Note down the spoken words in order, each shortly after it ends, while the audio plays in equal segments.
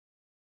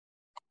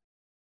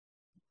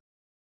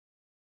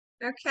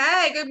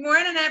Okay, good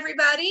morning,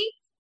 everybody.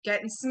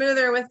 Getting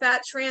smoother with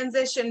that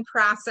transition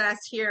process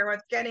here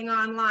with getting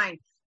online.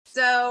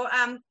 So,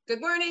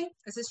 good morning.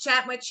 This is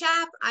Chat with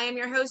Chap. I am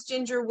your host,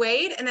 Ginger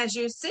Wade. And as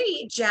you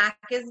see, Jack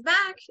is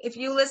back. If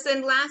you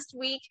listened last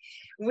week,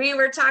 we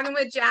were talking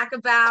with Jack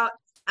about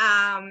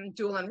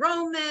dual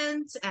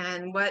enrollment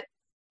and what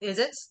is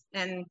it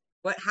and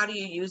how do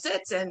you use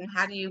it and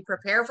how do you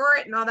prepare for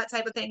it and all that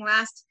type of thing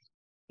last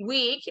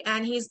week.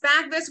 And he's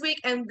back this week.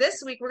 And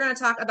this week, we're going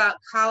to talk about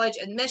college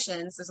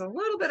admissions. There's a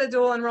little bit of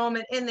dual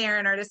enrollment in there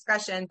in our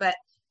discussion, but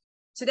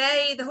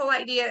today, the whole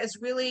idea is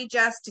really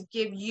just to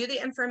give you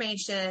the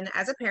information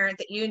as a parent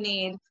that you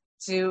need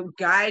to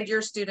guide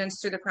your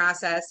students through the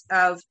process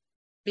of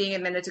being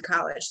admitted to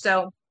college.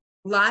 So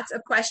lots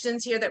of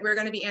questions here that we're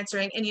going to be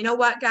answering. And you know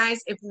what, guys,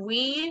 if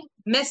we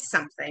miss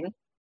something,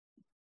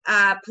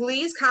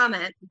 please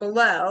comment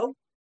below.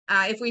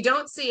 If we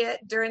don't see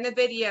it during the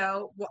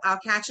video, I'll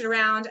catch it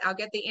around. I'll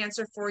get the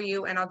answer for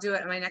you, and I'll do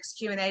it on my next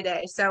Q&A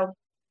day. So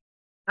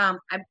I'm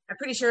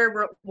pretty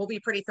sure we'll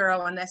be pretty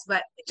thorough on this,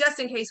 but just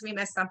in case we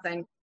miss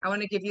something, I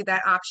want to give you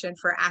that option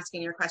for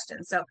asking your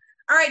questions. So,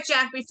 all right,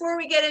 Jack, before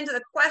we get into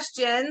the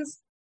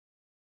questions,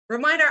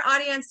 remind our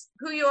audience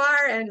who you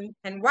are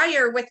and why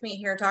you're with me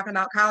here talking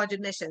about college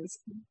admissions.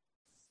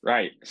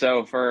 Right.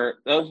 So for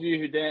those of you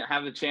who didn't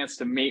have the chance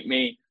to meet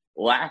me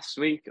last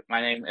week,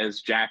 my name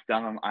is Jack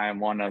Dunham. I am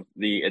one of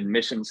the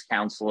admissions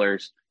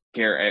counselors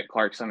here at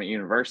Clark Summit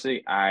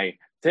University. I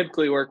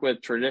typically work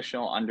with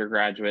traditional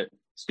undergraduate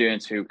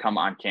students who come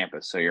on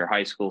campus. So your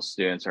high school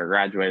students are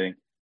graduating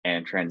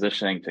and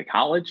transitioning to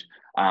college.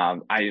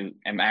 I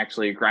am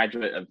actually a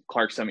graduate of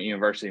Clark Summit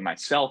University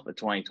myself, a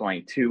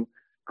 2022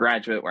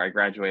 graduate, where I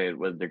graduated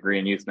with a degree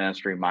in youth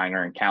ministry,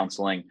 minor in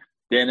counseling,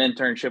 did an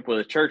internship with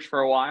a church for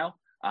a while.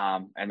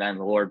 And then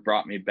the Lord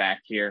brought me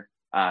back here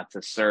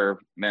to serve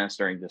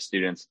ministering to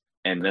students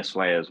in this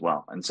way as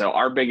well. And so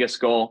our biggest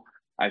goal,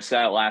 I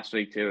said it last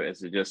week too, is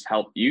to just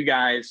help you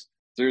guys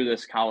through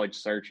this college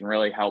search and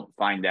really help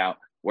find out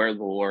where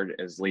the Lord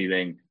is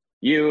leading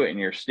you and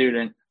your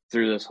student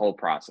through this whole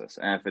process.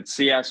 And if it's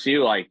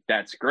CSU, like,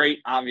 that's great.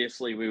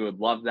 Obviously, we would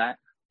love that.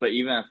 But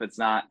even if it's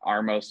not,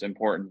 our most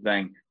important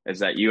thing is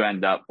that you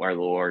end up where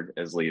the Lord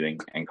is leading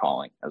and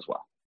calling as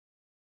well.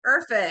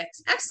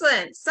 Perfect.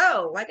 Excellent.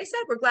 So, like I said,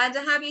 we're glad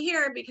to have you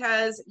here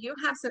because you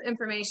have some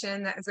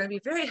information that is going to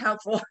be very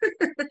helpful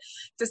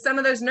to some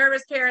of those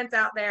nervous parents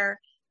out there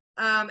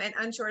and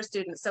unsure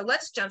students. So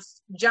let's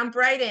jump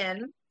right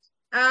in.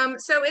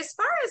 So as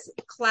far as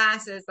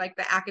classes, like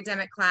the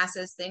academic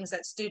classes, things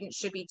that students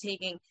should be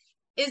taking,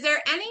 is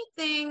there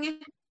anything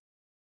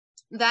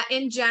that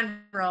in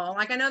general,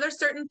 like I know there's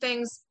certain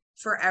things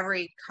for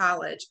every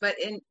college, but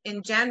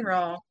in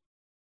general,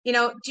 you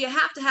know, do you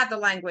have to have the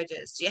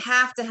languages? Do you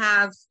have to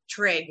have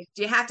trig?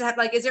 Do you have to have,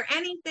 like, is there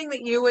anything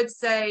that you would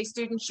say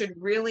students should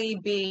really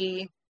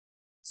be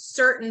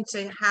certain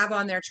to have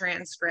on their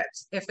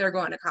transcript if they're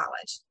going to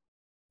college?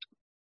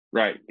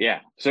 Right. Yeah.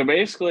 So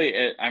basically,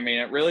 it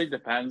really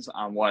depends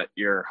on what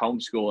your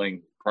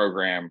homeschooling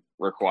program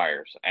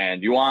requires.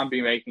 And you want to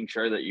be making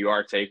sure that you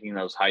are taking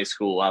those high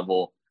school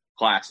level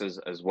classes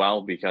as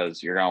well,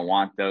 because you're going to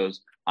want those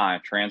on a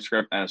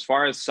transcript. And as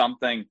far as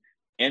something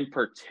in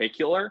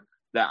particular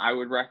that I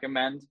would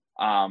recommend,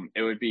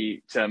 it would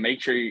be to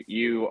make sure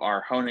you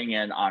are honing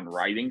in on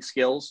writing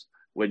skills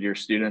with your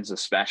students,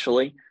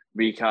 especially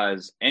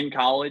because in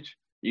college,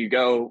 you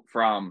go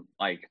from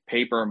like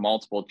paper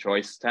multiple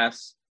choice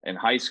tests in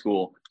high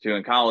school to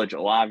in college,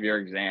 a lot of your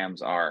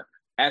exams are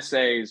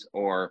essays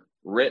or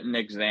written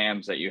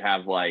exams that you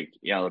have, like,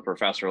 you know, the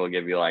professor will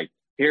give you like,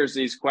 here's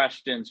these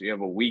questions, you have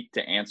a week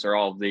to answer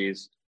all of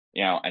these,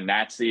 you know, and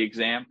that's the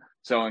exam.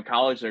 So in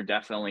college, there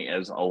definitely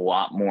is a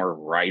lot more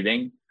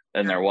writing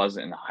than there was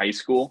in high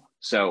school.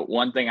 So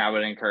one thing I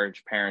would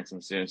encourage parents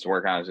and students to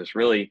work on is just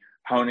really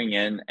honing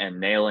in and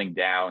nailing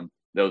down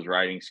those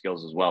writing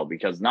skills as well,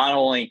 because not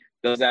only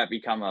does that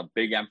become a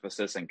big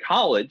emphasis in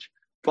college,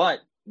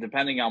 but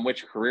depending on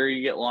which career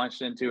you get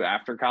launched into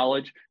after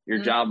college, your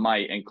job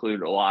might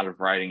include a lot of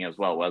writing as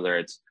well, whether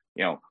it's,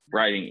 you know,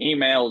 writing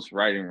emails,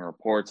 writing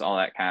reports, all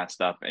that kind of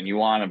stuff. And you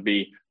want to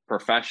be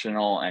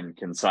professional and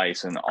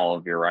concise in all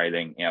of your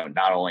writing, you know,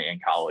 not only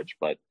in college,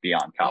 but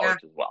beyond college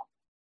as well.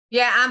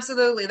 Yeah,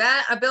 absolutely.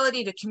 That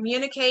ability to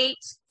communicate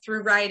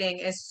through writing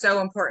is so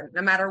important,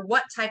 no matter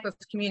what type of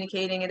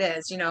communicating it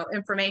is, you know,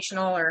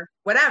 informational or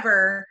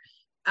whatever.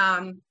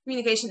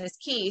 Communication is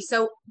key.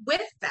 So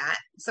with that,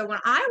 so when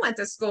I went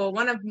to school,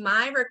 one of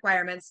my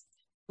requirements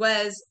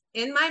was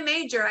in my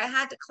major, I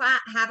had to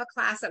have a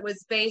class that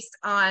was based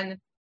on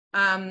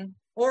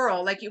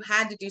oral, like you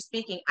had to do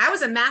speaking. I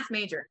was a math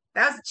major.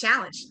 That was a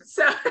challenge.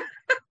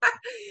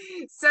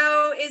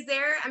 So is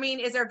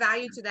there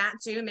value to that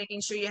too,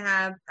 making sure you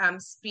have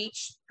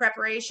speech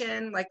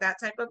preparation, like that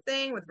type of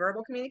thing with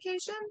verbal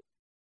communication?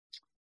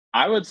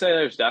 I would say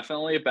there's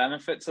definitely a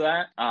benefit to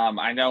that.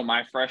 I know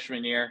my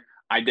freshman year,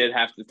 I did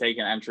have to take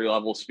an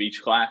entry-level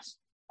speech class.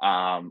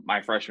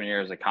 My freshman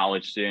year as a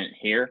college student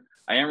here,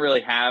 I didn't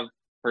really have,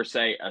 per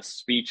se, a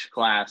speech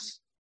class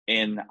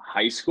in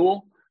high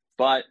school,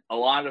 But a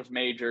lot of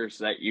majors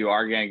that you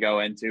are going to go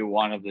into,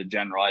 one of the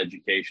general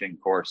education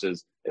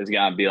courses is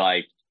going to be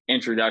like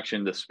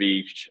introduction to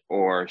speech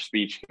or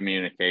speech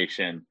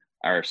communication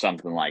or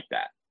something like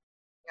that.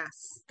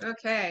 Yes.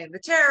 Okay. The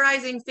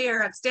terrorizing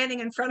fear of standing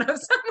in front of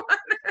someone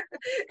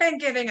and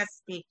giving a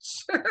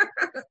speech.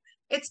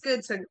 It's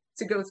good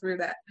to go through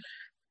that.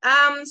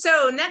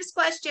 So next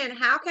question,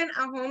 how can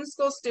a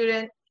homeschool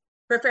student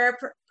prepare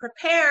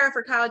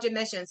for college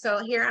admission?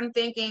 So here I'm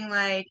thinking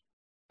like,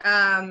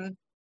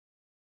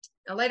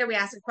 later we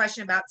asked a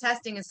question about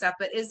testing and stuff,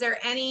 but is there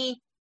any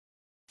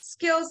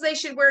skills they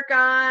should work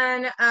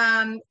on,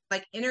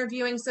 like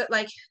interviewing? So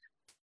like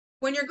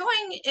when you're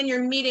going and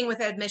you're meeting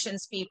with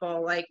admissions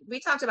people, like we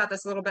talked about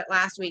this a little bit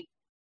last week,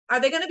 are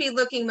they going to be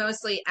looking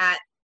mostly at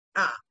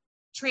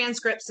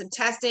transcripts and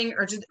testing,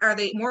 or are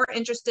they more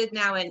interested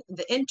now in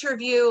the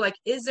interview? Like,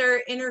 is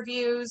there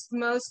interviews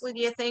mostly,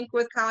 do you think,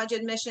 with college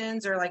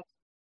admissions, or like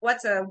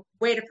what's a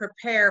way to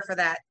prepare for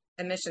that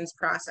admissions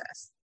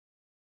process?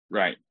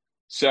 Right.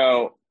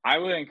 So I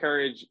would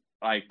encourage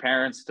like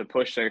parents to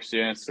push their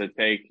students to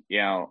take,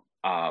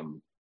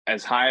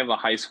 as high of a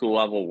high school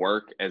level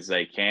work as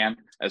they can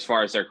as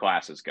far as their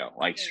classes go.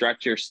 Like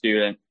stretch your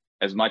student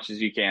as much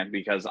as you can,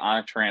 because on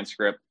a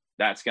transcript,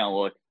 that's going to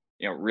look,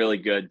 really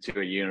good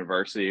to a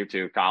university or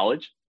to a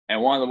college.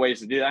 And one of the ways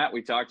to do that,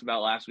 we talked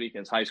about last week,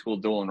 is high school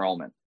dual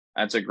enrollment.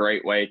 That's a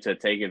great way to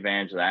take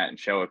advantage of that and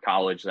show a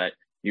college that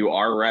you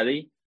are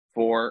ready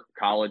for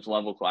college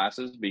level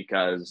classes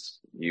because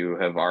you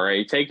have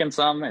already taken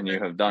some and you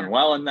have done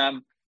well in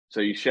them. So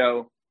you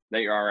show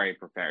that you're already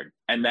prepared.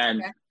 And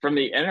then from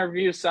the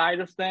interview side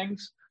of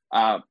things,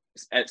 at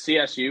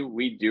CSU,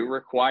 we do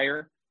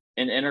require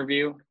an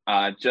interview.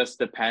 Just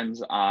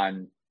depends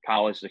on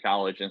college to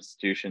college,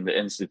 institution to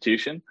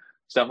institution,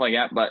 stuff like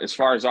that. But as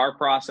far as our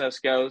process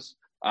goes,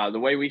 the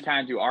way we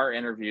kind of do our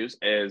interviews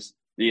is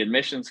the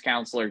admissions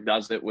counselor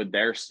does it with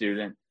their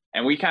student.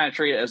 And we kind of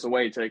treat it as a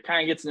way to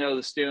kind of get to know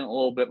the student a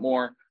little bit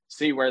more,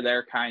 see where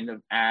they're kind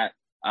of at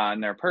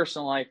in their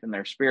personal life and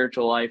their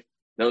spiritual life,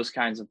 those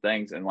kinds of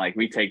things. And like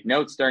we take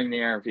notes during the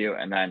interview,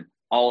 and then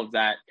all of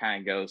that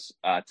kind of goes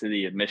to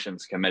the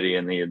admissions committee,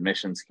 and the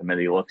admissions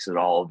committee looks at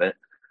all of it.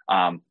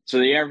 So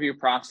the interview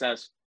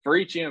process for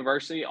each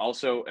university,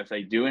 also, if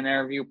they do an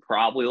interview,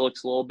 probably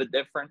looks a little bit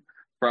different.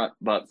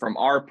 But from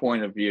our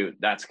point of view,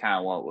 that's kind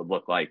of what it would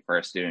look like for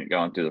a student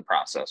going through the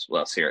process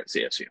with us here at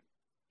CSU.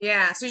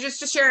 Yeah, so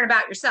just sharing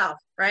about yourself,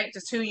 right?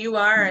 Just who you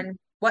are and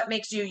what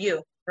makes you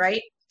you,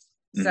 right?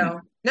 So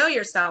know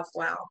yourself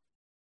well.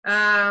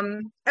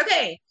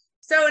 Okay,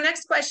 so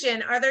next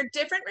question. Are there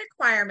different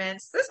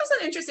requirements? This was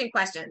an interesting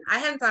question. I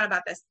hadn't thought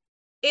about this.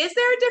 Is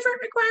there different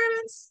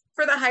requirements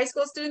for the high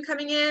school student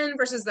coming in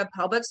versus the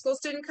public school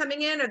student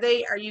coming in?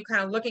 Are you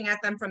kind of looking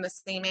at them from the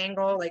same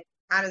angle? Like,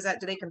 how does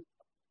that,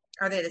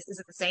 is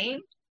it the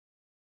same?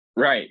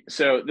 Right.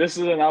 So this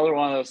is another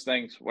one of those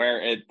things where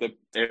it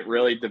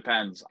really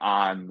depends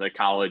on the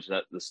college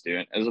that the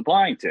student is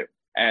applying to.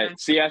 At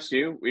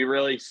CSU, we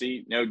really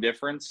see no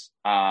difference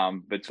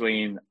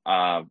between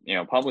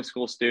public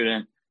school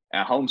student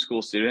and a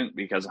homeschool student,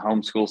 because a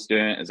homeschool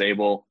student is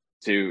able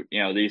to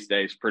these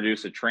days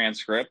produce a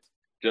transcript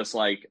just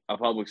like a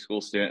public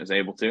school student is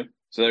able to.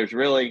 So there's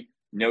really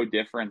no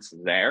difference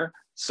there.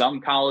 Some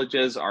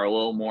colleges are a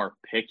little more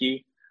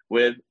picky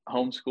with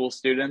homeschool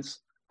students.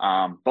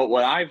 But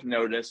what I've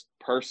noticed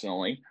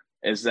personally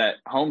is that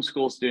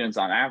homeschool students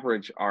on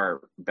average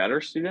are better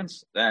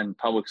students than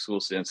public school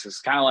students. It's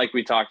kind of like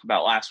we talked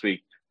about last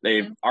week.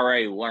 They've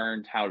already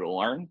learned how to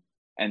learn.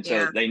 And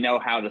so they know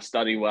how to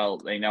study well,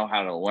 they know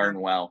how to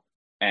learn well,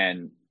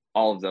 and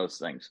all of those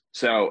things.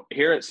 So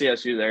here at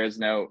CSU, there is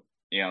no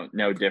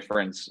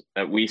difference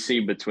that we see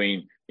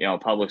between, a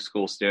public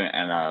school student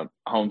and a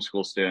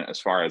homeschool student as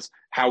far as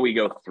how we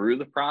go through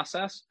the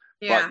process.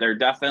 But there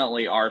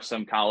definitely are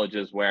some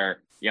colleges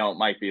where, it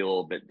might be a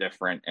little bit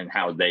different in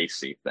how they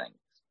see things.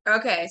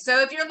 Okay.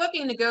 So if you're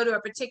looking to go to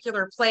a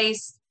particular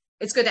place,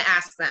 it's good to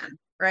ask them,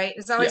 right?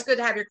 It's always good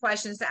to have your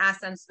questions to ask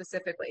them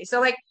specifically.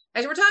 So like,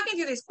 as we're talking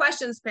through these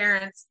questions,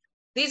 parents,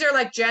 these are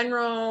like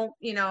general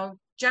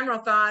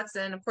thoughts.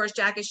 And of course,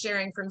 Jack is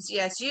sharing from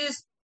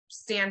CSU's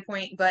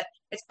standpoint, but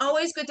it's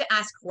always good to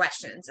ask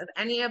questions of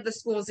any of the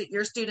schools that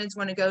your students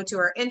want to go to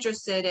or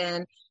interested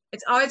in.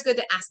 It's always good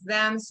to ask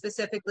them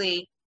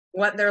specifically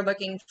what they're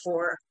looking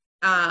for.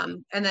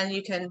 And then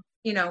you can,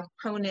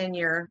 hone in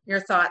your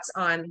thoughts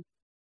on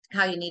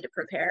how you need to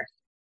prepare.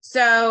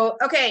 So,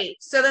 okay.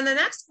 So then the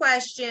next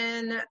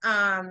question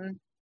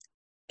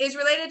is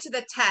related to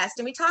the test.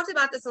 And we talked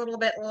about this a little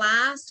bit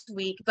last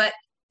week, but,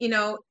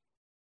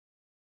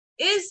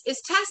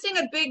 is testing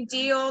a big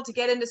deal to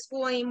get into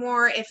school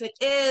anymore? If it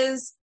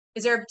is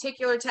there a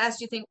particular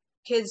test you think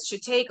kids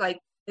should take? Like,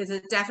 does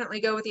it definitely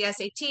go with the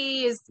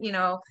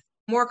SAT?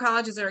 More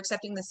colleges are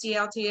accepting the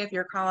CLT. If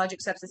your college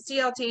accepts the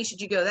CLT,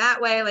 should you go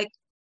that way? Like,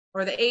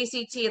 or the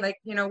ACT? Like,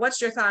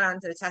 what's your thought on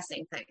the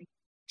testing thing?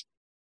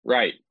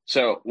 Right.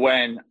 So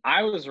when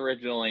I was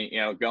originally,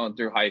 going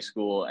through high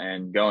school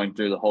and going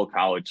through the whole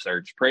college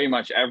search, pretty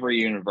much every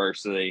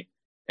university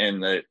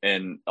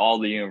in all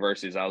the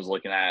universities I was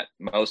looking at,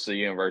 most of the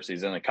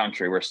universities in the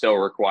country were still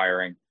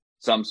requiring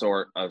some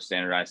sort of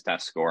standardized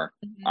test score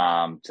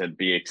to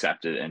be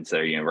accepted into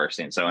their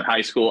university. And so in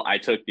high school, I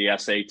took the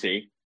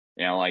SAT,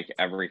 like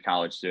every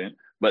college student.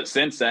 But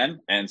since then,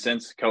 and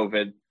since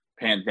COVID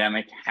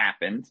pandemic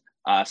happened,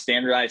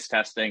 standardized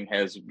testing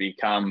has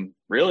become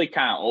really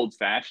kind of old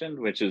fashioned,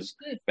 which has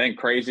been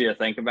crazy to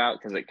think about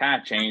because it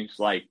kind of changed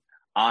like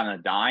on a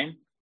dime.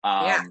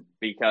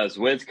 Because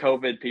with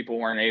COVID, people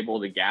weren't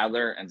able to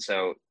gather. And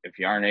so if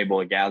you aren't able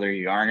to gather,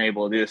 you aren't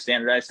able to do a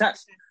standardized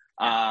test.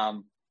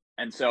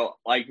 And so,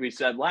 like we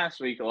said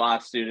last week, a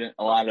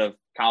lot of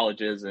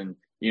colleges and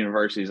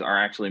universities are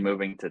actually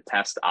moving to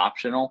test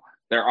optional.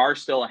 There are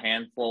still a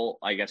handful,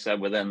 like I said,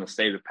 within the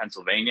state of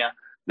Pennsylvania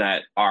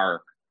that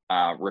are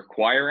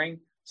requiring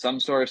some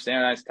sort of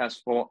standardized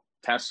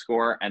test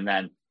score. And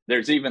then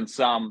there's even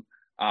some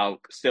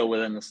still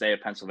within the state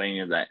of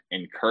Pennsylvania that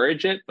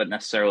encourage it, but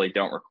necessarily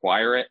don't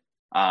require it.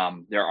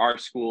 There are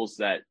schools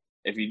that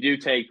if you do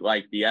take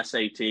like the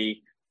SAT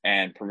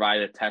and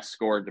provide a test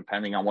score,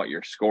 depending on what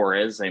your score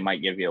is, they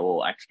might give you a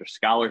little extra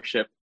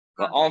scholarship.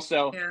 But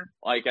also,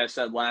 like I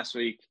said last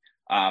week,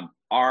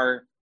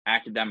 our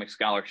academic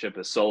scholarship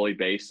is solely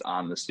based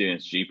on the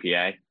student's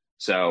GPA.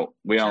 So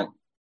we don't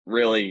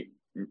really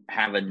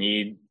have a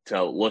need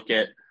to look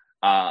at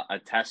a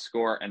test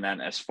score. And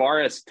then as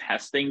far as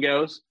testing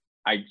goes,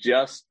 I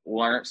just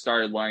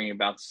started learning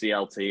about the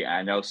CLT.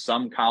 I know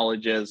some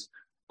colleges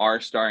are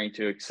starting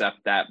to accept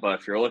that, but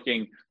if you're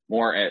looking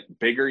more at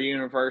bigger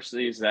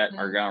universities that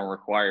are going to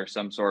require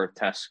some sort of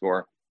test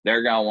score,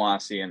 they're going to want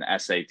to see an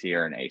SAT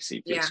or an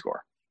ACT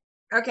score.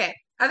 Okay.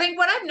 I think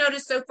what I've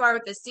noticed so far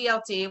with the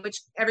CLT,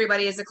 which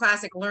everybody is a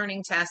classic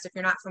learning test if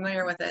you're not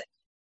familiar with it,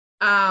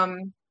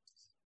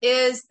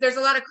 is there's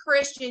a lot of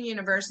Christian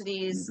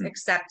universities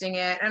accepting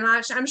it. And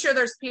I'm sure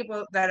there's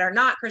people that are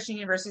not Christian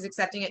universities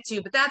accepting it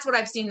too, but that's what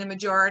I've seen the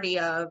majority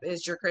of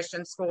is your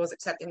Christian schools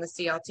accepting the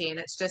CLT. And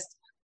it's just,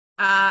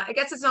 I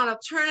guess it's an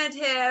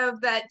alternative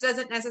that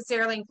doesn't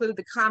necessarily include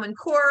the Common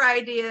Core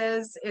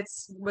ideas.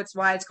 That's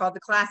why it's called the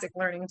classic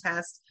learning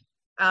test.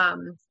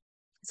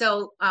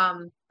 So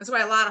that's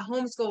why a lot of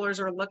homeschoolers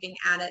are looking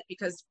at it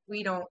because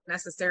we don't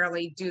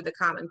necessarily do the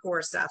Common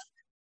Core stuff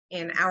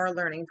in our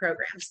learning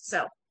programs.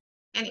 So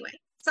anyway,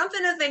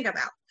 something to think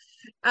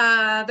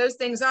about. Those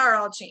things are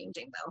all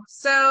changing though.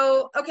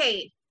 So,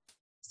 okay.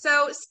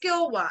 So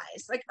skill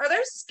wise, like, are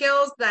there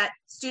skills that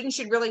students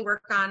should really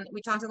work on?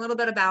 We talked a little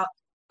bit about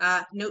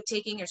note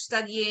taking or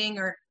studying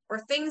or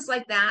things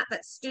like that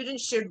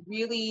students should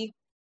really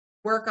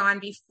work on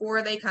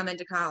before they come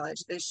into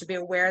college. They should be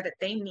aware that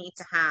they need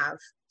to have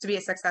to be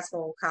a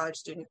successful college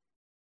student.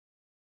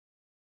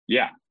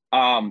 Yeah.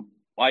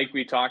 Like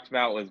we talked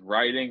about with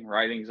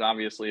writing's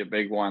obviously a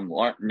big one.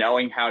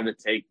 Knowing how to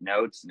take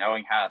notes,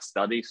 knowing how to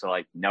study. So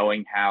like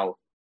knowing how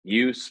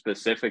you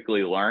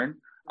specifically learn.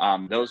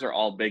 Those are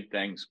all big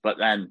things. But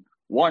then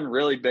one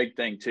really big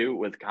thing too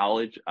with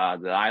college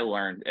that I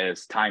learned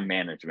is time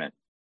management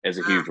is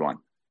a huge one.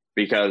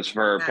 Because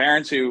for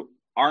parents who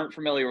aren't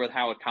familiar with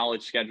how a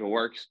college schedule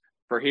works,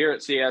 for here at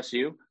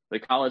CSU, the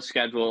college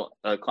schedule,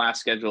 class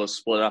schedule is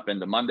split up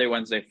into Monday,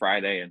 Wednesday,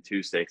 Friday, and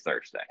Tuesday,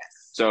 Thursday.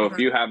 So if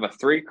you have a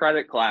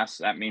 3-credit class,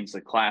 that means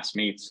the class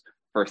meets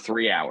for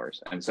 3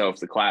 hours. And so if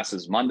the class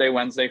is Monday,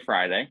 Wednesday,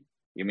 Friday,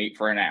 you meet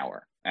for an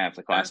hour. And if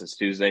the class is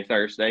Tuesday,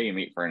 Thursday, you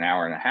meet for an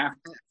hour and a half.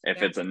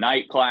 If it's a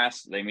night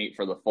class, they meet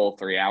for the full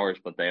 3 hours,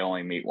 but they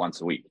only meet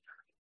once a week.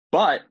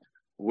 But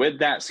with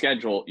that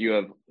schedule, you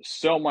have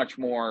so much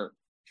more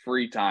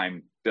free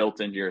time built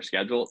into your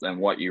schedule than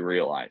what you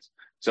realize.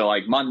 So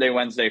like Monday,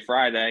 Wednesday,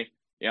 Friday,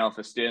 if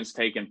a student's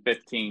taking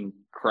 15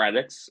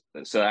 credits,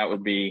 so that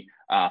would be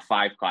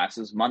 5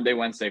 classes. Monday,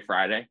 Wednesday,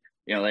 Friday,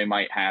 they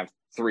might have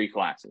 3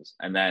 classes.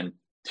 And then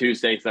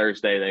Tuesday,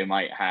 Thursday, they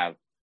might have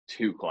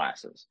 2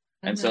 classes.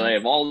 And so they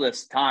have all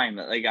this time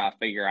that they got to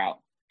figure out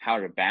how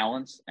to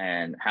balance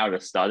and how to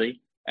study.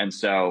 And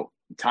so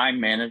time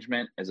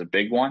management is a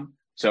big one.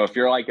 So if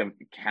you're like a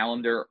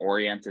calendar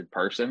oriented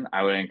person,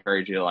 I would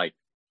encourage you to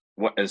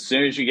as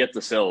soon as you get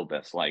the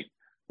syllabus,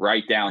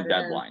 write down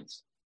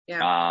deadlines,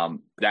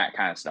 that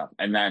kind of stuff.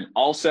 And then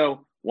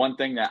also one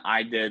thing that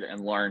I did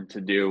and learned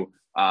to do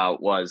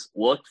was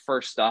look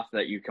for stuff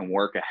that you can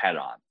work ahead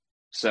on.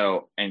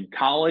 So in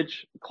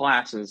college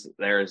classes,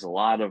 there is a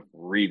lot of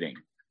reading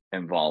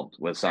involved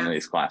with some of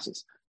these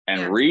classes.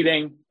 And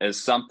reading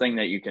is something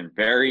that you can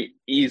very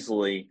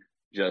easily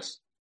just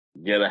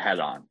get ahead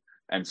on.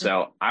 And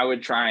so I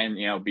would try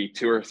and, be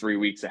 2 or 3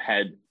 weeks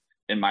ahead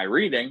in my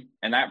reading,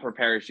 and that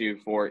prepares you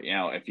for,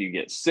 if you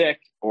get sick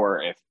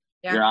or if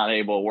you're not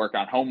able to work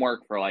on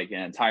homework for like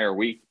an entire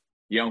week,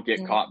 you don't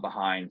get caught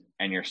behind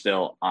and you're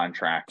still on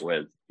track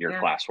with your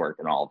classwork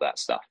and all of that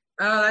stuff.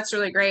 Oh, that's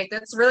really great.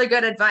 That's really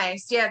good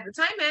advice. Yeah, the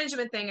time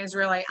management thing is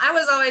really, I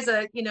was always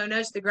a,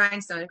 nose to the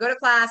grindstone. Go to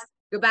class,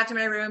 go back to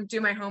my room,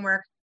 do my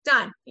homework,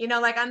 done.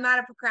 I'm not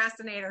a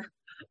procrastinator.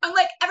 I'm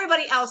like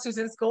everybody else who's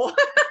in school.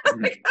 I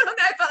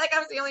felt like I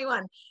was the only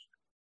one.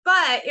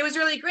 But it was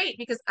really great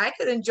because I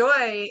could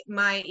enjoy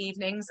my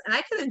evenings and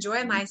I could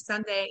enjoy my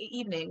Sunday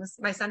evenings,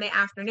 my Sunday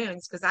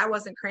afternoons, because I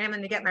wasn't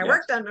cramming to get my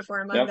work Yes. done before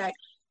Yep. Monday.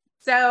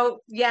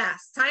 So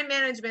yes, time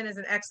management is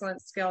an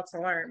excellent skill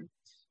to learn.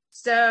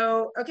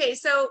 So, okay,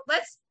 so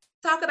let's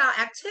talk about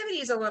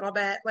activities a little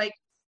bit. Like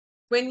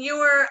when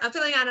you're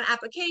filling out an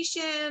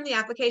application, the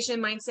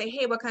application might say,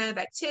 hey, what kind of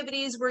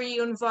activities were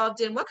you involved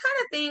in? What kind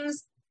of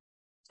things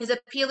is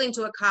appealing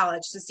to a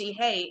college to see,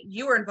 hey,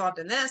 you were involved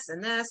in this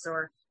and this,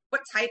 or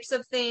what types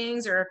of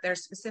things, or if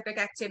there's specific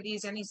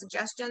activities, any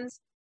suggestions?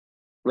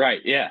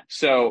 Right. Yeah.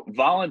 So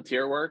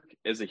volunteer work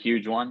is a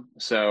huge one.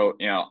 So,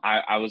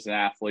 I was an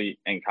athlete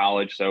in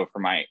college. So for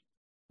my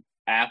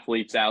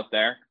athletes out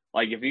there,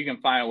 like if you can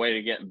find a way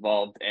to get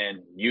involved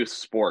in youth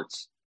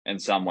sports in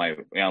some way,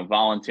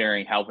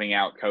 volunteering, helping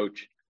out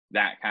coach,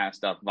 that kind of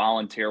stuff.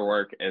 Volunteer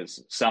work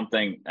is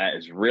something that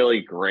is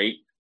really great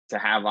to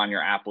have on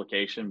your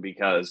application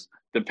because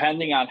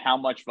depending on how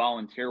much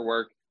volunteer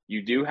work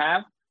you do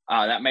have,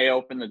 that may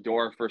open the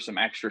door for some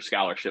extra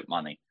scholarship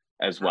money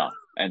as well.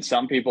 And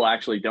some people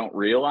actually don't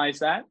realize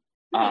that.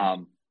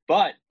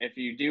 But if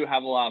you do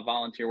have a lot of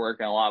volunteer work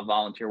and a lot of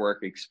volunteer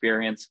work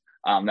experience,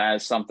 that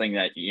is something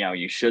that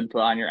you should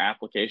put on your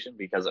application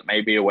because it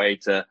may be a way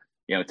to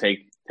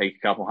take a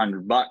couple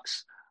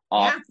 $100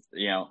 off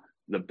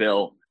the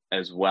bill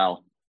as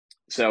well.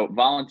 So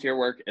volunteer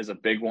work is a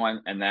big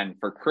one. And then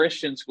for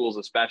Christian schools,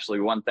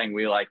 especially, one thing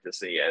we like to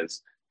see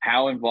is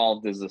how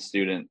involved is the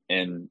student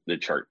in the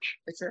church?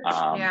 The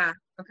church.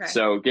 Okay.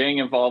 So getting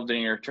involved in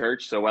your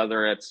church. So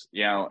whether it's,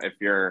 if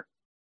you're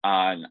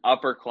an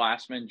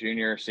upperclassman,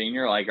 junior or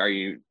senior, like, are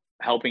you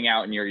helping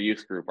out in your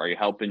youth group? Are you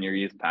helping your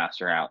youth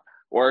pastor out?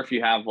 Or if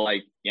you have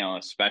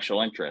a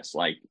special interest,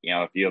 like,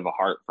 if you have a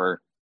heart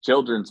for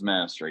children's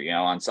ministry,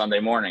 on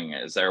Sunday morning,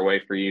 is there a way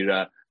for you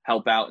to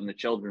help out in the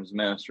children's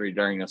ministry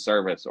during the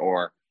service?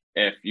 Or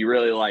if you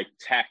really like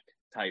tech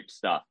type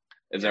stuff,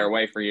 is there a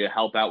way for you to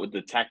help out with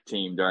the tech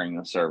team during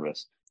the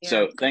service?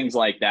 So things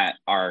like that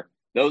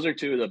those are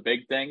two of the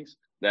big things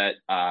that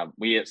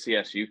we at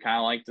CSU kind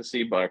of like to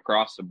see, but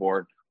across the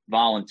board,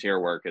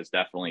 volunteer work is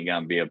definitely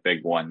going to be a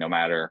big one. No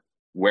matter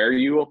where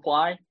you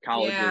apply,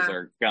 colleges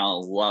are going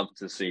to love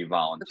to see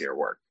volunteer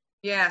work.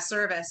 Yeah,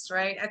 service,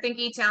 right? I think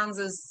eTowns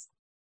is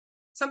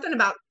something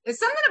about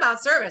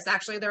service,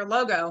 actually, their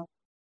logo.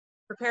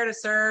 Prepare to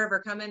serve or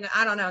come in,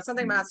 I don't know,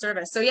 something about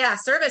service. So yeah,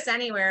 service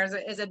anywhere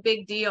is a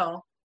big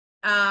deal.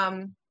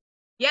 And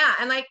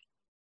like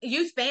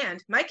youth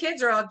band, my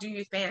kids are all do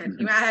youth band.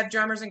 I have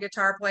drummers and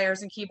guitar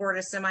players and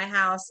keyboardists in my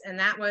house, and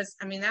that was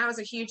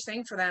a huge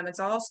thing for them. It's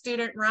all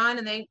student run,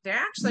 and they're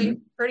actually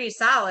pretty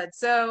solid.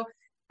 So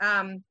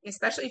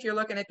especially if you're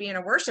looking at being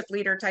a worship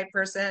leader type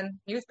person,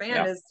 youth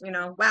band is,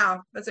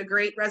 wow, that's a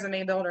great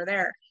resume builder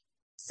there.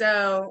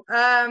 So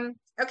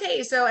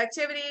okay, so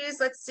activities,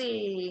 let's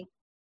see.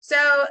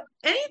 So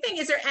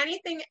is there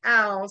anything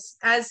else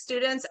as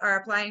students are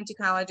applying to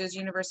colleges,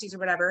 universities, or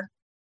whatever,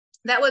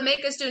 that would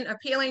make a student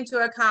appealing to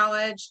a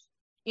college?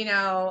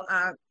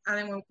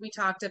 When we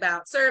talked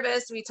about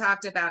service, we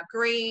talked about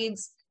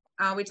grades,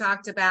 we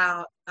talked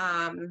about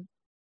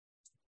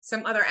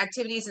some other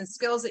activities and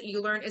skills that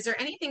you learn. Is there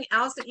anything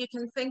else that you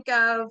can think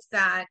of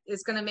that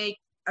is going to make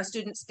a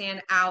student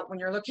stand out when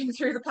you're looking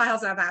through the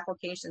piles of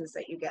applications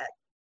that you get?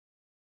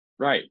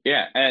 Right.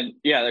 Yeah. And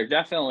there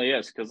definitely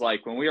is. Because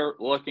like when we are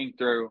looking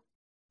through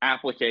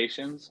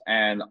applications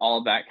and all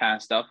of that kind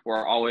of stuff,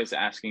 we're always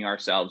asking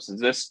ourselves, is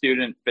this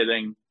student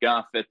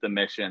gonna fit the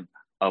mission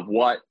of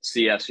what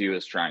CSU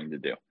is trying to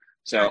do?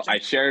 So gotcha. I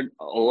shared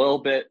a little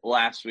bit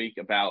last week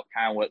about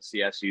kind of what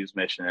CSU's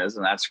mission is,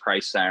 and that's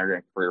Christ-centered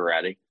and career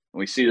ready. And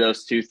we see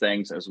those two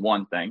things as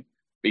one thing,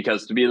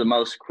 because to be the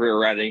most career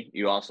ready,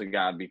 you also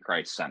got to be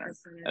Christ-centered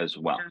as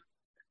well. Yeah.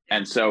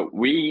 And so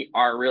we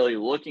are really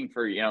looking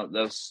for,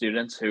 those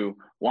students who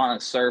want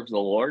to serve the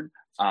Lord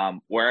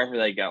wherever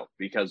they go,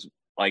 because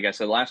like I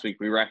said last week,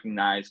 we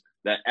recognize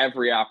that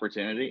every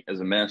opportunity is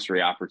a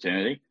ministry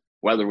opportunity,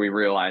 whether we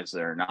realize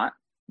it or not,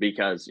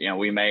 because,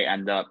 we may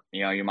end up,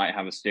 you might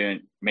have a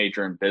student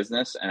major in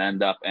business and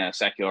end up in a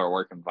secular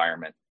work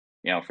environment,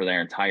 for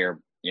their entire,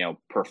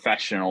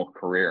 professional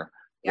career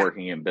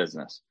working in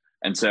business.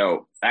 And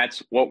so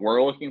that's what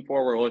we're looking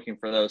for. We're looking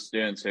for those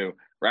students who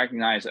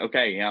recognize,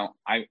 okay,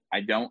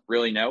 I don't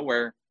really know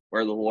where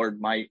the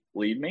Lord might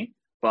lead me,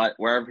 but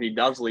wherever he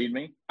does lead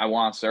me, I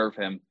want to serve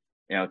him,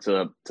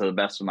 to the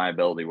best of my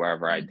ability,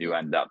 wherever I do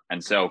end up.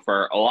 And so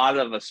for a lot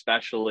of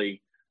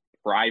especially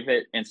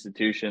private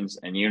institutions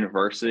and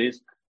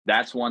universities,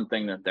 that's one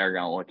thing that they're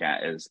going to look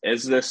at is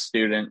this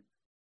student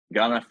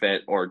going to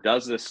fit, or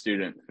does this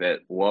student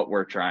fit what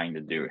we're trying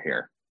to do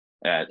here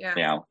at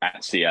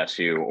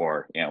CSU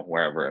or,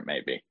 wherever it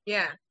may be.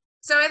 Yeah.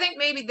 So I think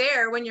maybe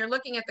when you're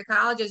looking at the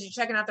colleges, you're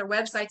checking out their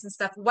websites and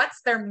stuff,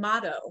 what's their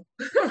motto,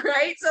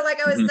 right? So like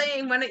I was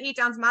saying, one of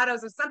eTown's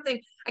mottos was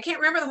something, I can't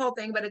remember the whole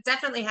thing, but it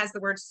definitely has the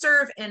word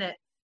serve in it,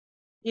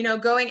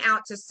 going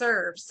out to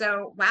serve.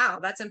 So, wow,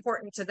 that's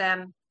important to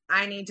them.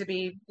 I need to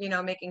be,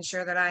 making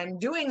sure that I'm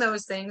doing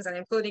those things and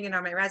including it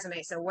on my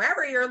resume. So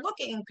wherever you're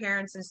looking,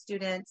 parents and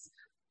students,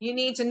 you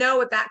need to know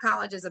what that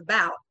college is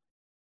about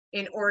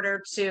in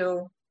order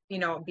to,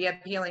 be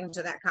appealing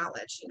to that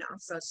college,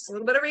 so it's just a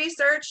little bit of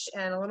research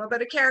and a little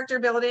bit of character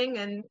building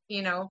and,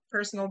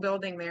 personal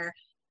building there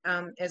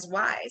is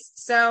wise.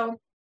 So,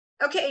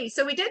 okay.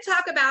 So we did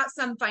talk about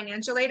some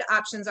financial aid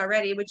options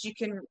already, which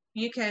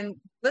you can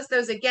list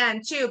those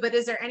again too, but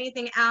is there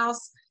anything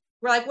else?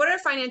 We're like, what are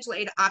financial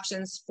aid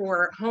options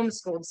for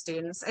homeschooled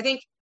students? I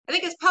think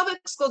as public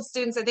school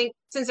students, I think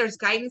since there's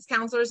guidance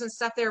counselors and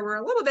stuff there, we're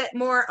a little bit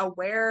more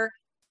aware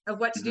of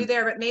what to do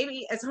there, but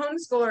maybe as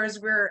homeschoolers,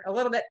 we're a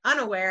little bit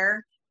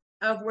unaware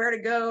of where to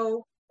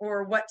go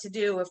or what to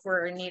do if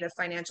we're in need of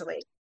financial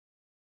aid.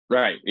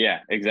 Right. Yeah,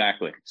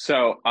 exactly.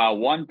 So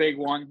one big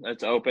one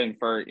that's open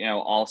for,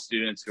 all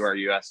students who are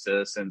U.S.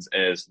 citizens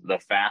is the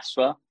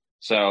FAFSA.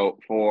 So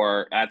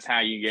that's how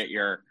you get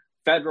your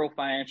federal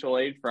financial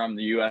aid from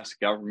the U.S.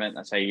 government.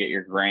 That's how you get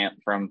your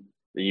grant from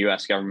the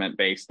U.S. government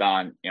based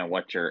on,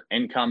 what your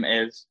income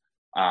is.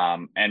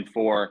 And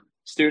for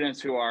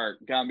students who are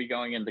going to be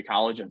going into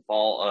college in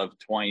fall of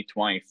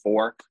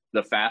 2024,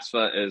 the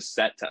FAFSA is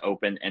set to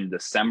open in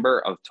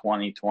December of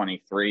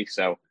 2023.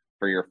 So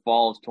for your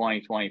fall of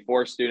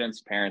 2024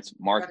 students, parents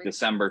mark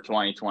December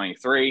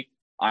 2023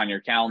 on your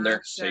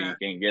calendar so you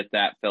can get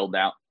that filled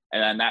out.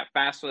 And then that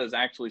FAFSA is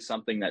actually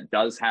something that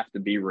does have to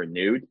be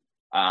renewed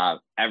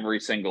every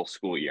single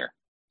school year.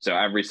 So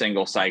every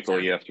single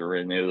cycle, you have to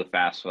renew the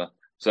FAFSA.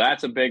 So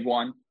that's a big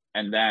one.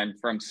 And then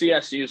from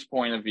CSU's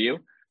point of view,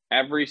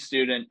 every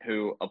student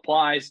who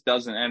applies,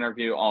 does an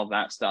interview, all of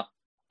that stuff,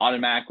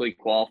 automatically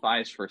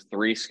qualifies for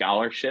 3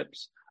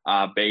 scholarships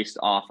based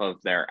off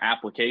of their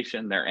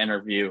application, their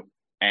interview,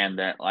 and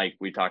that, like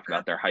we talked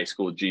about, their high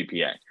school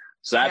GPA.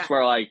 So that's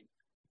where like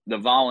the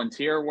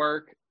volunteer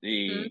work,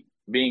 the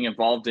being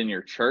involved in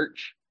your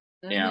church,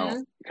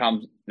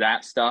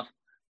 that stuff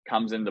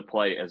comes into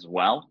play as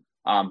well.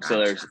 So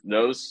there's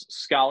those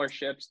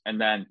scholarships,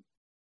 and then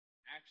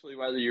actually,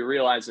 whether you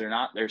realize it or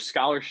not, there's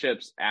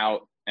scholarships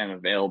out and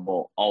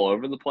available all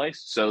over the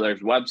place. So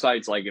there's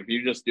websites, like if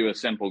you just do a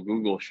simple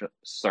Google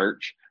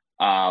search,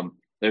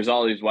 there's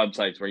all these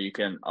websites where you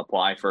can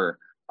apply for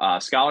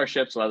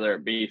scholarships, whether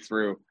it be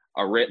through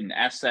a written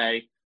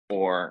essay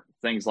or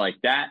things like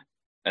that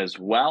as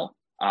well.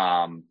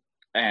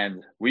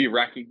 And we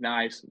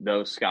recognize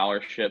those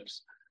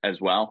scholarships as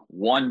well.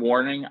 One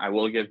warning I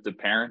will give to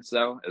parents,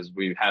 though, as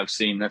we have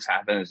seen this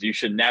happen, is you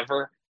should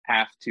never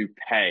have to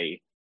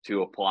pay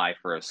to apply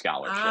for a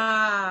scholarship.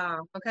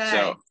 Okay.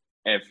 So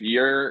if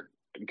your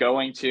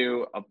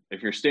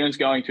student's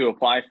going to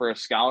apply for a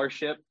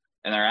scholarship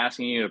and they're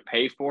asking you to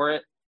pay for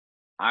it,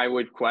 I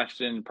would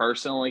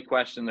personally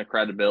question the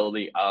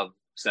credibility of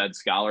said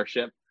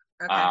scholarship.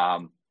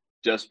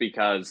 Just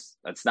because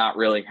that's not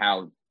really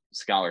how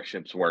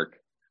scholarships work.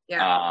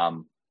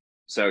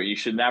 So you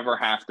should never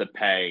have to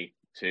pay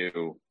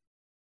to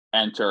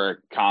enter a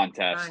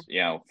contest,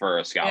 for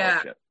a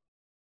scholarship.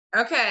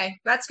 Okay,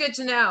 that's good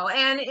to know.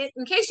 And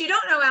in case you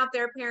don't know out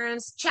there,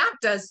 parents, CHAP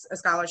does a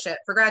scholarship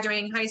for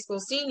graduating high school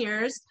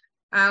seniors.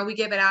 We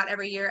give it out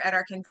every year at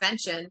our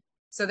convention.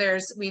 So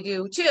we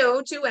do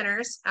two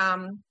winners,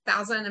 $1,000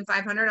 and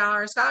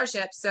 $500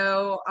 scholarships.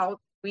 So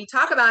we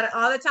talk about it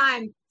all the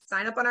time.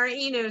 Sign up on our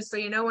e-news so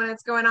you know when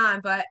it's going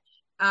on. But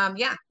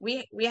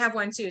we have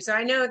one too. So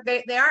I know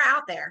they are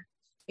out there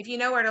if you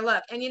know where to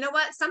look. And you know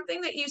what?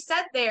 Something that you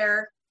said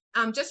there,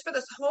 just for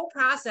this whole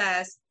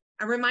process,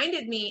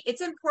 reminded me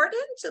it's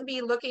important to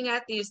be looking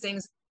at these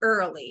things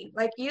early.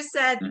 Like you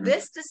said,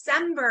 this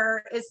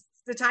December is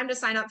the time to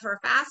sign up for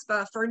a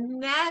FAFSA for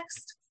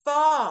next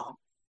fall.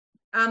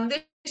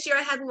 This year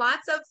I had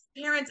lots of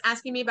parents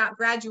asking me about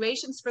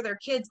graduations for their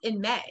kids in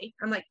May.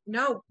 I'm like,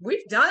 no,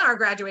 we've done our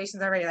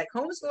graduations already. Like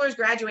homeschoolers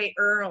graduate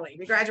early.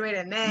 We graduate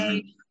in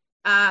May.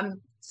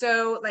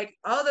 So like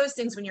all those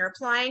things, when you're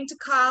applying to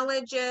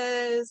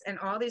colleges and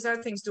all these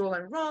other things, dual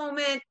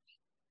enrollment,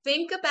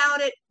 think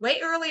about it way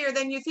earlier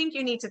than you think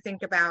you need to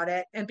think about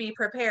it and be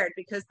prepared,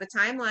 because the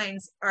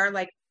timelines are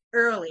like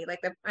early. Like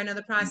I know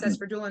the process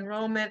for dual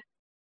enrollment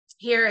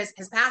here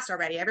has passed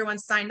already.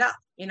 Everyone's signed up,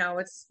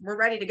 we're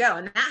ready to go.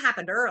 And that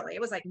happened early. It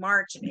was like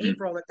March and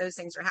April that those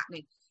things are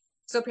happening.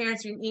 So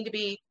parents, you need to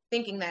be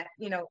thinking that,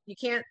 you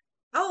can't,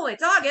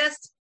 it's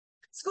August,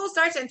 school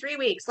starts in 3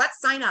 weeks, let's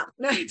sign up.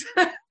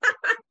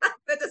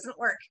 That doesn't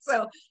work.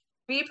 So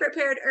be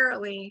prepared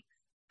early.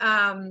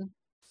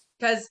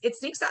 Because it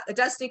sneaks up, it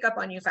does sneak up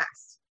on you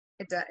fast.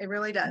 It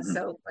really does.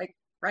 So like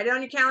write it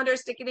on your calendar,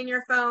 stick it in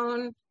your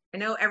phone. I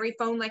know every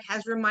phone like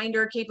has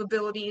reminder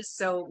capabilities,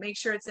 so make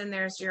sure it's in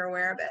there so you're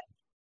aware of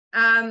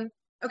it.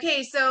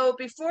 Okay, so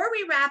before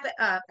we wrap it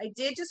up, I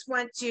did just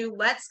want to,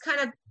 let's kind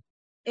of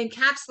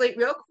encapsulate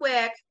real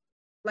quick,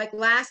 like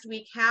last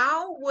week,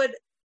 how would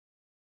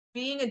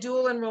being a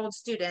dual enrolled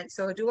student,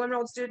 so a dual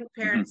enrolled student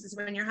parents is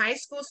when your high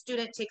school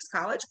student takes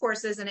college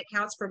courses and it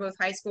counts for both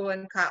high school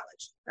and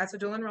college. That's what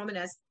dual enrollment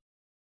is.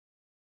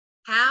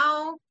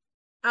 How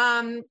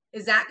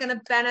is that going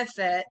to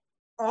benefit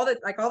all the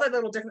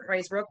little different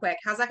ways real quick?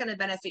 How's that going to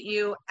benefit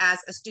you as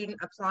a student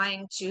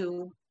applying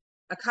to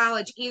a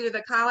college, either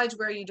the college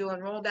where you do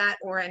enrolled at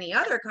or any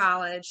other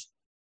college,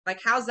 like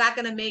how's that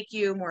going to make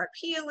you more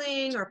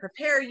appealing or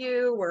prepare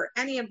you or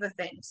any of the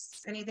things?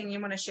 Anything you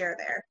want to share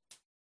there?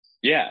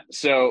 Yeah.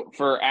 So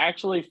for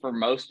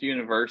most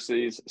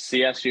universities,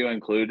 CSU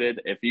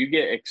included, if you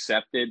get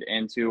accepted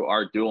into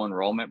our dual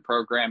enrollment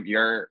program,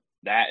 you're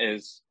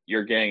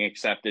getting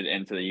accepted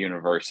into the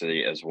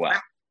university as well. Wow.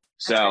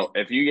 So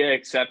if you get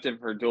accepted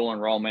for dual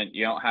enrollment,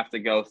 you don't have to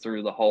go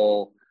through the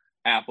whole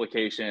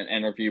application and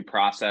interview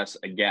process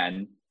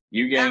again.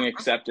 You getting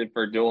accepted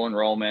for dual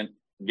enrollment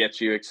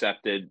gets you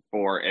accepted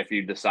for if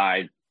you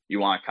decide you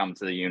want to come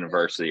to the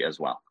university as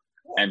well.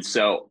 And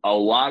so a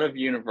lot of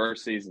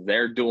universities,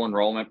 their dual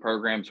enrollment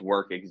programs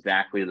work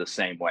exactly the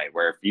same way,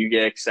 where if you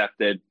get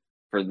accepted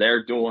for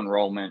their dual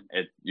enrollment,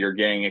 you're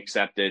getting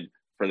accepted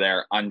for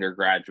their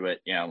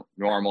undergraduate,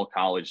 normal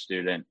college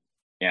student,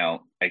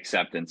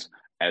 acceptance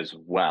as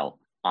well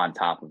on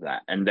top of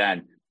that. And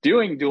then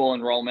doing dual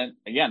enrollment,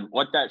 again,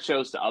 what that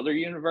shows to other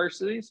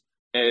universities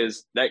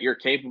is that you're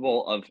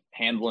capable of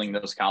handling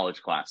those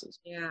college classes.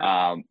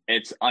 Yeah.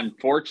 It's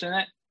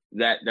unfortunate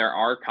that there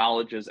are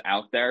colleges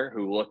out there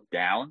who look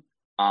down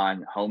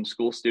on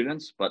homeschool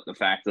students, but the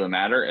fact of the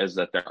matter is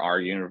that there are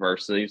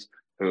universities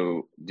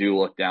who do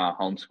look down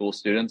on homeschool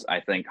students. I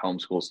think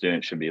homeschool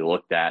students should be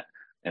looked at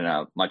in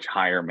a much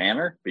higher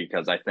manner,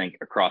 because I think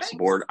across the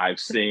board, I've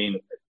seen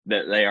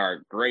that they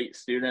are great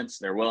students.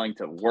 They're willing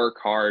to work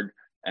hard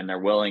and they're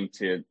willing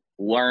to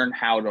learn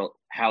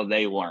how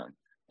they learn,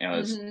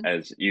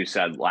 as you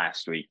said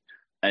last week.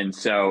 And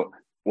so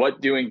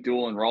what doing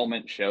dual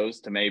enrollment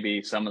shows to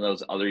maybe some of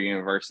those other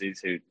universities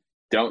who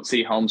don't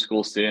see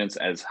homeschool students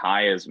as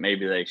high as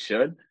maybe they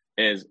should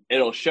is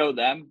it'll show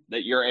them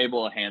that you're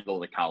able to handle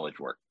the college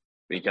work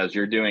because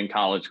you're doing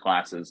college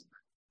classes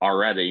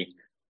already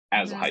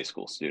as a high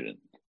school student.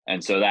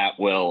 And so that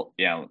will,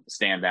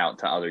 stand out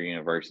to other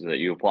universities that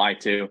you apply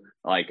to,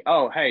 like,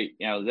 oh, hey,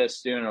 this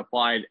student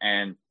applied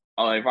and,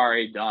 they've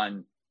already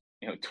done,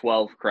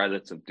 12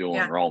 credits of dual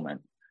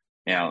enrollment.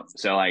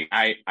 So like,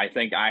 I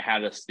think I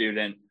had a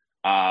student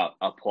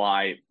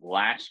apply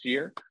last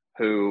year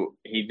who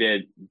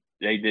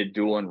they did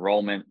dual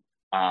enrollment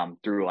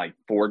through like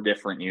 4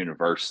 different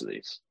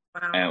universities.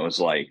 Wow. And it was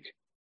like,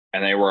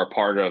 and they were a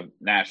part of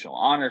National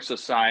Honor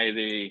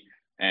Society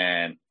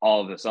and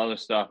all of this other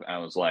stuff. And I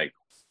was like,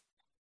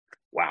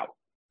 wow,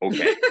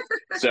 okay.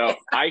 So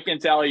I can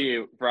tell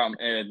you from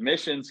an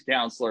admissions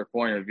counselor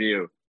point of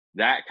view,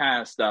 that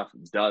kind of stuff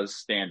does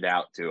stand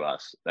out to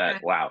us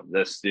that, wow,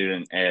 this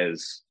student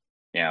is,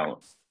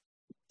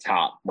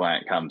 top when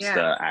it comes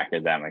to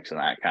academics and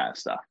that kind of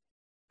stuff.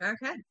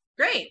 Okay,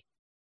 great.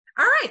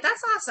 All right,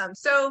 that's awesome.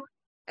 So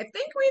I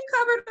think we've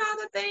covered all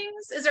the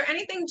things. Is there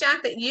anything,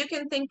 Jack, that you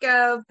can think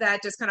of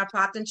that just kind of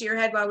popped into your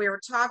head while we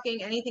were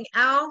talking? Anything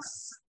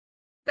else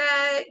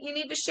that you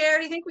need to share?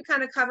 Do you think we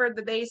kind of covered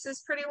the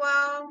bases pretty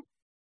well?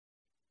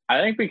 I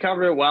think we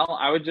covered it well.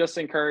 I would just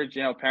encourage,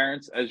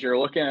 parents, as you're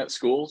looking at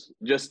schools,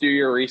 just do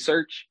your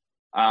research.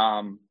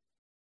 The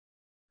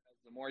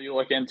more you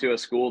look into a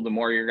school, the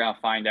more you're going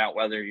to find out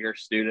whether your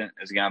student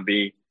is going to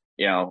be,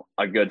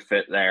 a good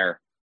fit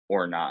there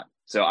or not.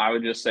 So I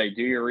would just say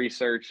do your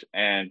research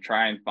and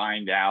try and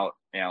find out,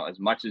 as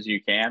much as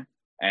you can,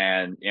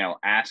 and,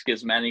 ask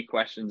as many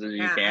questions as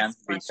you can,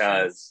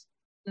 because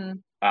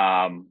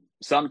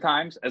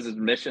sometimes as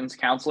admissions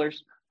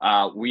counselors,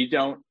 we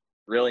don't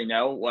really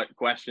know what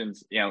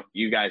questions,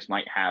 you guys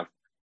might have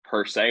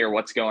per se, or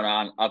what's going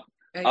on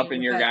up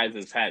in your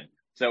guys' head.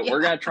 So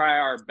we're going to try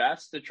our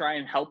best to try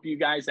and help you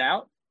guys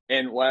out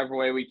in whatever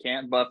way we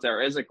can. But if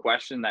there is a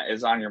question that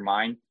is on your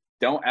mind,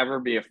 don't ever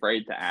be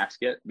afraid to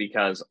ask it,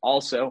 because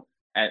also,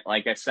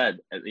 like I said,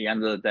 at the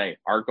end of the day,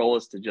 our goal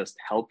is to just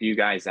help you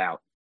guys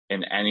out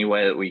in any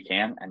way that we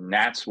can. And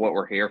that's what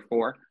we're here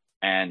for.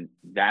 And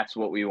that's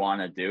what we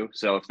want to do.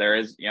 So if there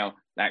is,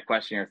 that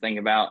question you're thinking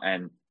about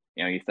and,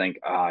 you think,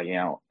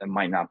 it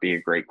might not be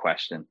a great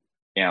question,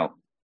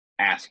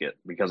 ask it,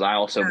 because I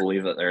also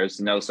believe that there is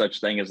no such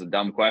thing as a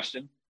dumb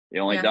question. The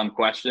only dumb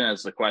question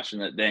is the question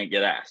that didn't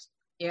get asked.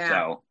 Yeah.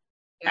 So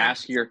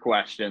ask your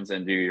questions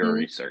and do your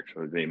research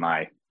would be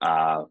my,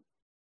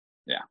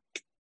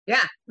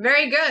 Yeah,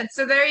 very good.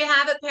 So there you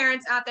have it,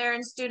 parents out there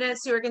and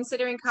students who are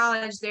considering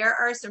college. There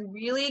are some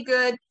really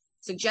good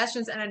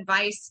suggestions and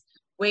advice,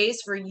 ways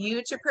for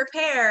you to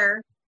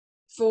prepare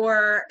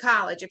for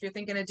college if you're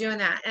thinking of doing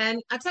that.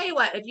 And I'll tell you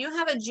what, if you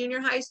have a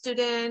junior high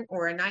student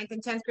or a 9th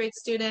and 10th grade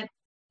student,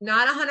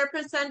 not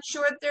 100%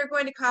 sure that they're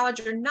going to college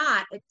or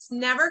not, it's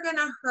never going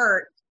to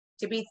hurt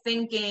to be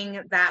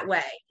thinking that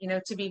way,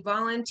 to be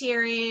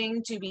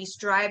volunteering, to be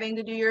striving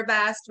to do your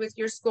best with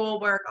your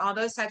schoolwork, all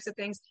those types of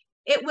things.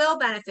 It will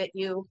benefit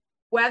you,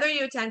 whether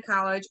you attend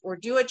college or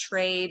do a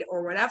trade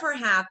or whatever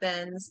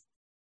happens.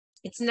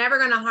 It's never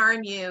going to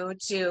harm you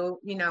to,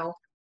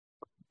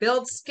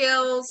 build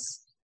skills,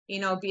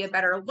 be a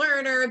better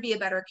learner, be a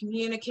better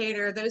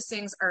communicator. Those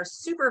things are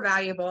super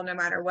valuable no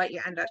matter what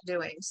you end up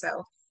doing.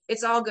 So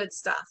it's all good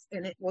stuff,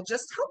 and it will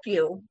just help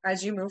you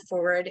as you move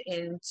forward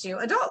into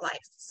adult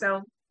life.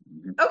 So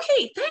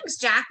Okay, thanks,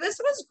 Jack. This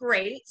was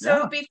great.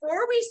 So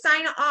before we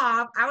sign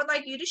off, I would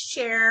like you to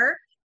share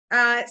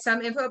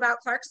some info about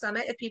Clark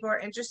Summit if people are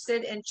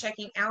interested in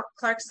checking out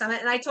Clark Summit.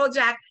 And I told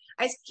Jack,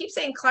 I keep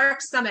saying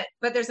Clark Summit,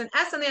 but there's an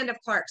S on the end of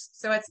Clark's.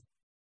 So it's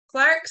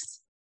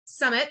Clark's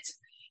Summit.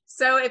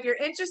 So if you're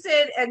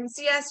interested in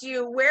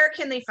CSU, where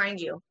can they find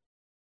you?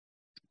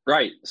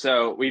 Right.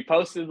 So we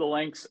posted the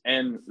links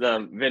in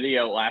the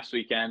video last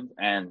weekend,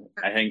 and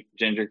I think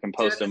Ginger can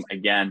post them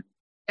again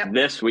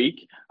this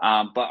week.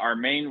 But our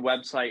main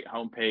website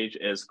homepage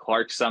is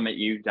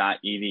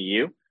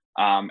clarksummitu.edu.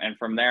 And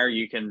from there,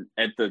 you can,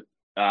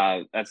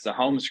 that's the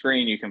home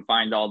screen, you can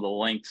find all the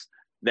links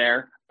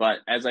there. But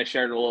as I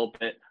shared a little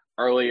bit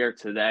earlier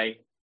today,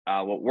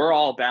 what we're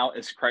all about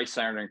is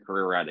Christ-centered and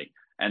career ready.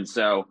 And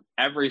so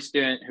every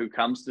student who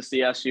comes to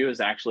CSU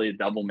is actually a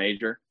double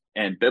major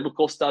in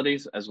biblical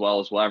studies, as well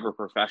as whatever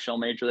professional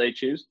major they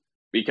choose.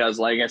 Because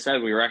like I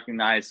said, we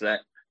recognize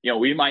that,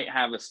 we might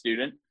have a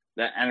student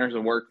that enters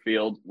a work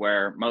field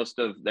where most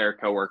of their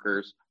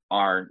coworkers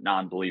are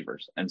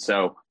non-believers. And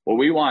so what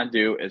we want to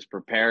do is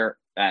prepare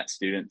that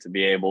student to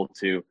be able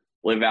to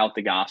live out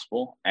the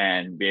gospel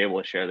and be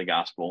able to share the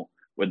gospel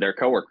with their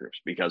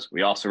coworkers, because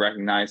we also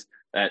recognize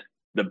that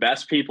the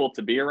best people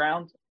to be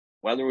around,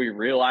 whether we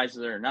realize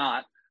it or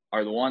not,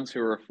 are the ones who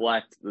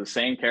reflect the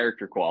same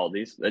character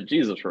qualities that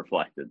Jesus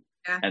reflected.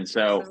 Yeah, and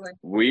so absolutely.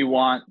 We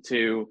want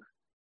to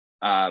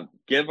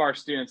give our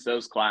students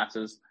those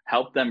classes,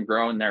 help them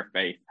grow in their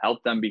faith,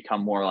 help them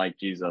become more like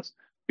Jesus,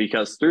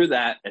 because through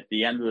that, at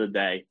the end of the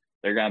day,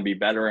 they're going to be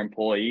better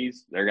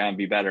employees, they're going to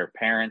be better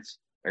parents,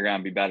 they're going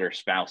to be better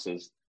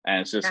spouses, and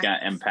it's just going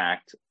to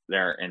impact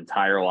their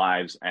entire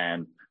lives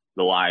and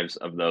the lives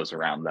of those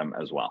around them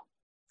as well.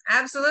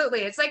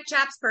 Absolutely. It's like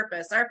CHAP's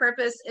purpose. Our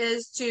purpose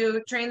is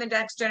to train the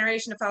next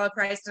generation to follow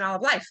Christ in all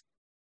of life.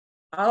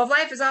 All of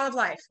life is all of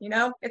life,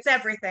 it's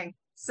everything.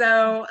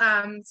 So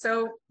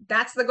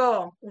that's the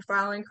goal. We're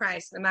following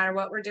Christ no matter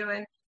what we're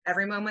doing,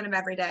 every moment of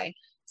every day.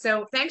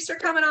 So thanks for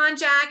coming on,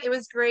 Jack. It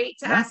was great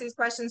to ask these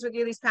questions with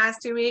you these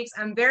past 2 weeks.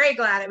 I'm very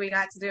glad that we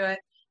got to do it.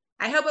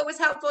 I hope it was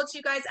helpful to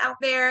you guys out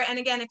there. And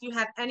again, if you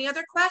have any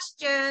other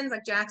questions,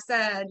 like Jack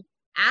said,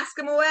 ask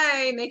them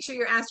away. Make sure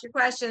you ask your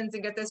questions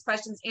and get those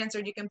questions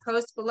answered. You can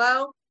post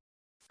below.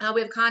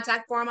 We have a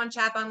contact form on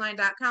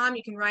chaponline.com.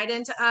 You can write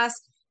into us.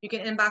 You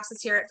can inbox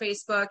us here at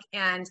Facebook,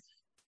 and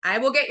I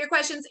will get your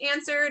questions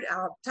answered.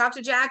 I'll talk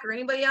to Jack or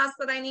anybody else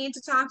that I need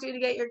to talk to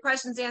get your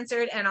questions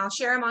answered, and I'll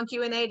share them on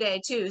Q&A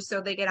day too,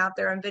 so they get out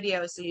there on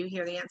video so you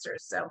hear the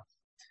answers. So,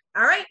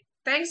 all right.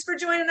 Thanks for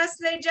joining us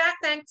today, Jack.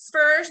 Thanks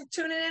for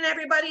tuning in,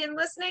 everybody, and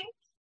listening.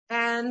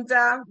 And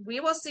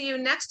we will see you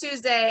next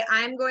Tuesday.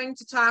 I'm going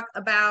to talk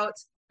about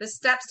the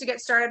steps to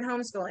get started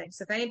homeschooling.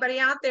 So if anybody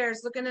out there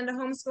is looking into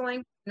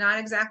homeschooling, not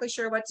exactly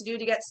sure what to do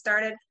to get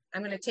started,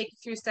 I'm going to take you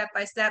through step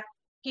by step.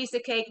 Piece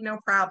of cake, no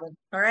problem.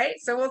 All right.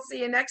 So we'll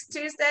see you next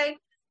Tuesday,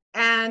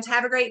 and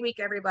have a great week,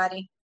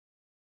 everybody.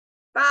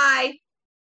 Bye.